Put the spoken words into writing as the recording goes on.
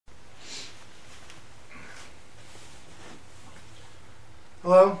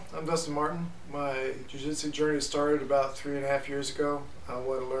Hello, I'm Dustin Martin. My jiu-jitsu journey started about 3.5 years ago. I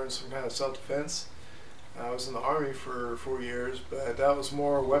wanted to learn some kind of self-defense. I was in the Army for 4 years, but that was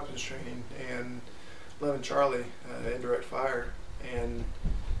more weapons training and 11 Charlie, indirect fire. And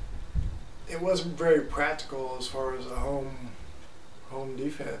it wasn't very practical as far as a home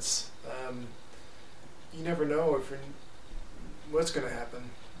defense. You never know what's going to happen,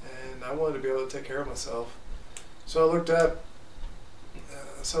 and I wanted to be able to take care of myself. So I looked up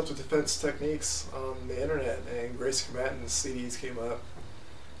self-defense techniques on the internet, and Gracie Combatant's CDs came up.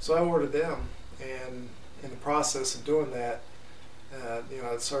 So I ordered them, and in the process of doing that,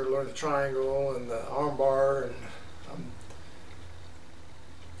 I started learning the triangle and the arm bar, and I'm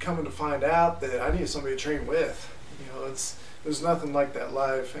coming to find out that I needed somebody to train with. There's nothing like that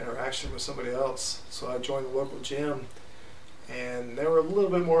live interaction with somebody else. So I joined the local gym, and they were a little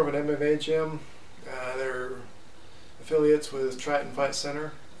bit more of an MMA gym. They're affiliates with Triton Fight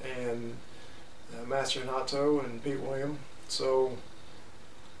Center and Master Hanato and Pete William. So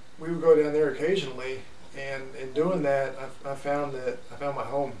we would go down there occasionally, and in doing that, I found my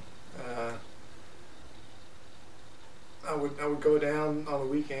home. I would go down on the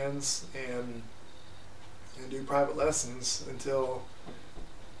weekends and do private lessons until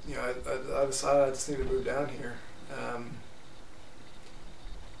I decided I just need to move down here.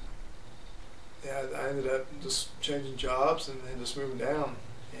 I ended up just changing jobs and then just moving down,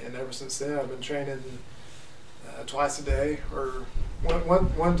 and ever since then I've been training twice a day, or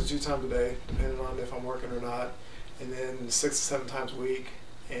one to two times a day, depending on if I'm working or not, and then 6 to 7 times a week,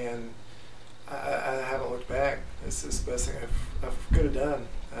 and I haven't looked back. It's the best thing I could have done.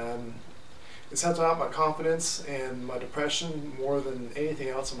 It's helped out my confidence and my depression more than anything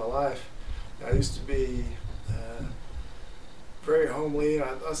else in my life. I used to be very homely,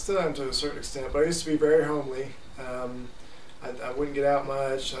 and I still am to a certain extent, but I used to be very homely. I wouldn't get out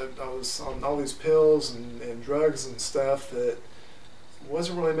much. I was on all these pills and drugs and stuff that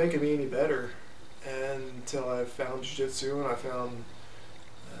wasn't really making me any better, until I found jiu-jitsu, and I found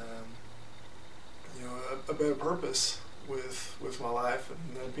a better purpose with my life,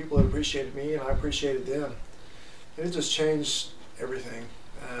 and people that appreciated me and I appreciated them, and it just changed everything.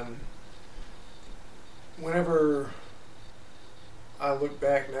 Whenever I look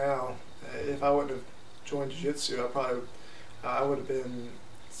back now, if I wouldn't have joined jiu-jitsu, I would have been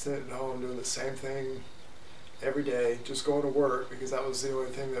sitting at home doing the same thing every day, just going to work, because that was the only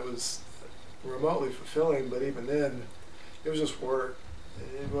thing that was remotely fulfilling. But even then, it was just work.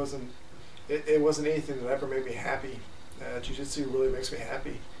 It wasn't anything that ever made me happy. Jiu-jitsu really makes me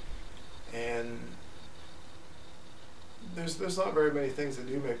happy, and there's not very many things that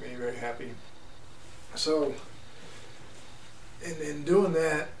do make me very happy. So in doing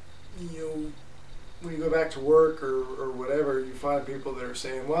that, when you go back to work or whatever, you find people that are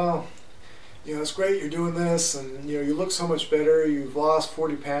saying, well, it's great you're doing this, and you look so much better, you've lost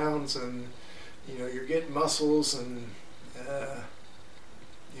 40 pounds, and you're getting muscles, and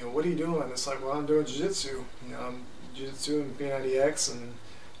what are you doing? It's like, well, I'm doing jiu-jitsu. I'm jiu-jitsu and P90X, and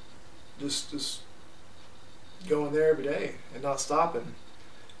just going there every day and not stopping.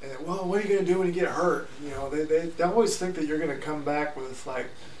 And then, well, what are you going to do when you get hurt? They always think that you're going to come back with like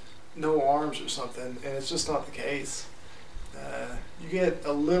no arms or something, and it's just not the case. You get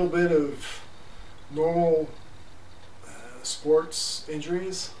a little bit of normal sports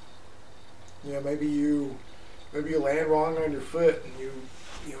injuries. Maybe you land wrong on your foot and you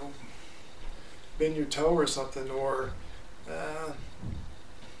bend your toe or something, or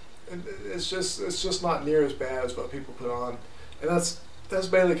it's just not near as bad as what people put on, and that's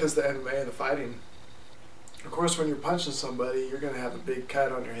mainly because the MMA and the fighting. Of course, when you're punching somebody, you're going to have a big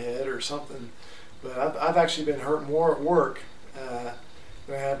cut on your head or something. But I've actually been hurt more at work than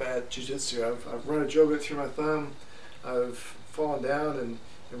I have at jiu-jitsu. I've run a drill bit through my thumb. I've fallen down and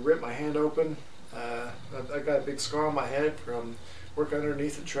ripped my hand open. I've got a big scar on my head from working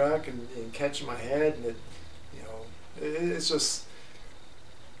underneath the truck and catching my head, and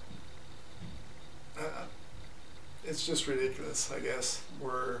it's just ridiculous, I guess,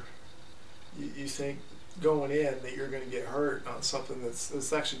 where you think going in that you're going to get hurt on something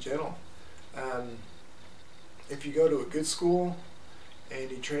that's actually gentle. If you go to a good school and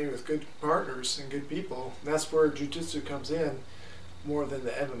you train with good partners and good people, that's where jiu-jitsu comes in more than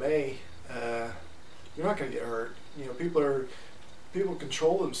the MMA. You're not going to get hurt. People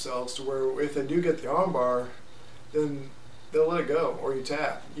control themselves to where if they do get the arm bar, then they'll let it go, or you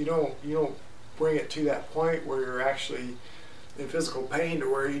tap. You don't bring it to that point where you're actually in physical pain to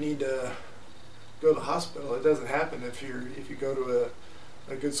where you need to go to the hospital. It doesn't happen if you go to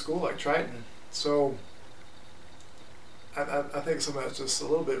a good school like Triton. So I think some of that's just a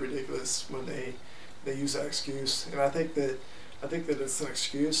little bit ridiculous when they use that excuse, and I think that it's an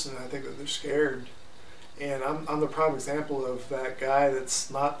excuse, and I think that they're scared. And I'm the prime example of that guy that's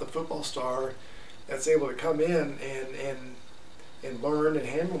not the football star, that's able to come in and learn and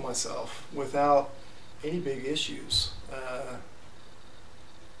handle myself without any big issues.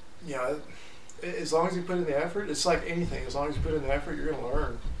 You know, as long as you put in the effort, it's like anything. As long as you put in the effort, you're going to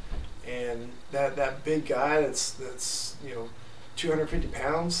learn. And that big guy that's 250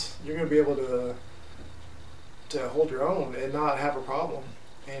 pounds, you're going to be able to hold your own and not have a problem.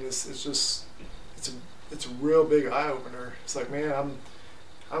 And it's a real big eye opener. It's like, man,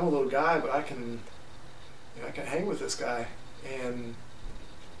 I'm a little guy, but I can hang with this guy and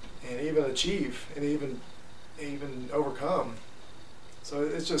even achieve and even overcome. So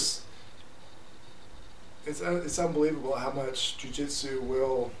it's unbelievable how much jiu-jitsu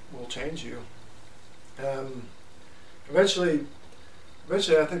will change you. Eventually,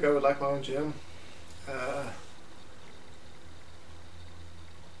 I think I would like my own gym.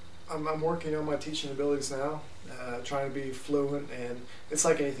 I'm working on my teaching abilities now, trying to be fluent, and it's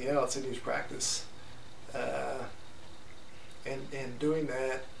like anything else, it needs practice. And doing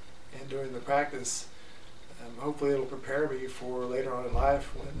that and doing the practice, hopefully it'll prepare me for later on in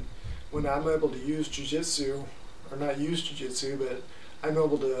life when I'm able to use jiu-jitsu, or not use jiu-jitsu, but I'm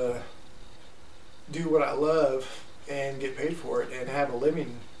able to do what I love and get paid for it and have a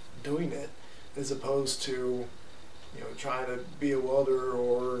living doing it, as opposed to trying to be a welder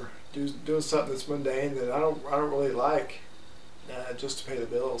or doing something that's mundane that I don't really like, just to pay the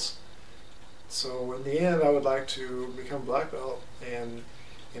bills. So in the end, I would like to become black belt and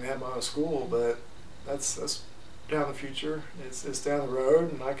have my own school, but that's down the future. It's down the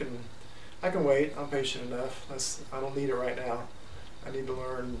road, and I can wait. I'm patient enough. I don't need it right now. I need to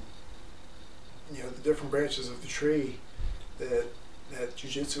learn the different branches of the tree that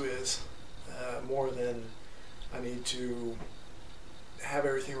jiu-jitsu is, more than I need to have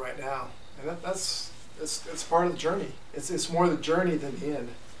everything right now. And that's part of the journey. It's more the journey than the end.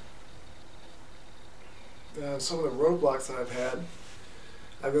 Some of the roadblocks that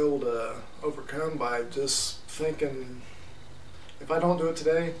I've been able to overcome by just thinking, if I don't do it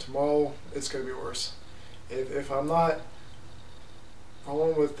today, tomorrow it's going to be worse. If I'm not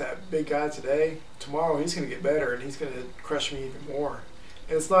rolling with that big guy today, tomorrow he's going to get better and he's going to crush me even more.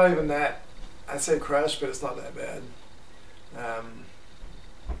 And it's not even that, I say crush, but it's not that bad.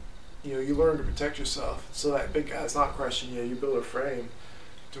 You learn to protect yourself so that big guy's not crushing you. You build a frame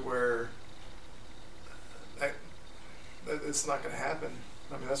to where it's not going to happen.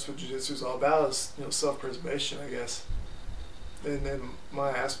 I mean, that's what jiu-jitsu is all about, is self-preservation, I guess. And in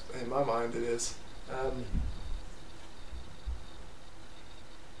my mind, it is.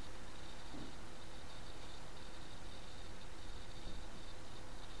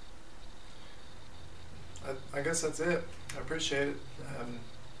 I guess that's it. I appreciate it.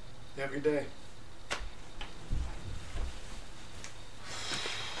 You have a good day.